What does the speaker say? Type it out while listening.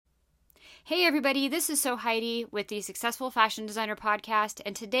Hey everybody, this is Heidi with the Successful Fashion Designer Podcast,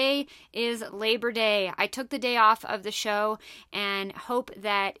 and today is Labor Day. I took the day off of the show and hope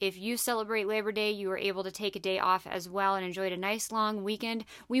that if you celebrate Labor Day, you were able to take a day off as well and enjoyed a nice long weekend.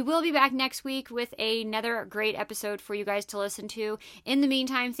 We will be back next week with another great episode for you guys to listen to. In the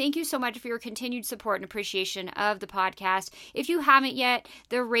meantime, thank you so much for your continued support and appreciation of the podcast. If you haven't yet,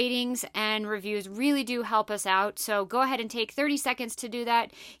 the ratings and reviews really do help us out, so go ahead and take 30 seconds to do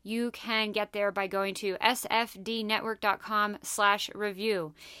that. You can get there by going to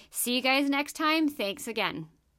sfdnetwork.com/review. See you guys next time. Thanks again.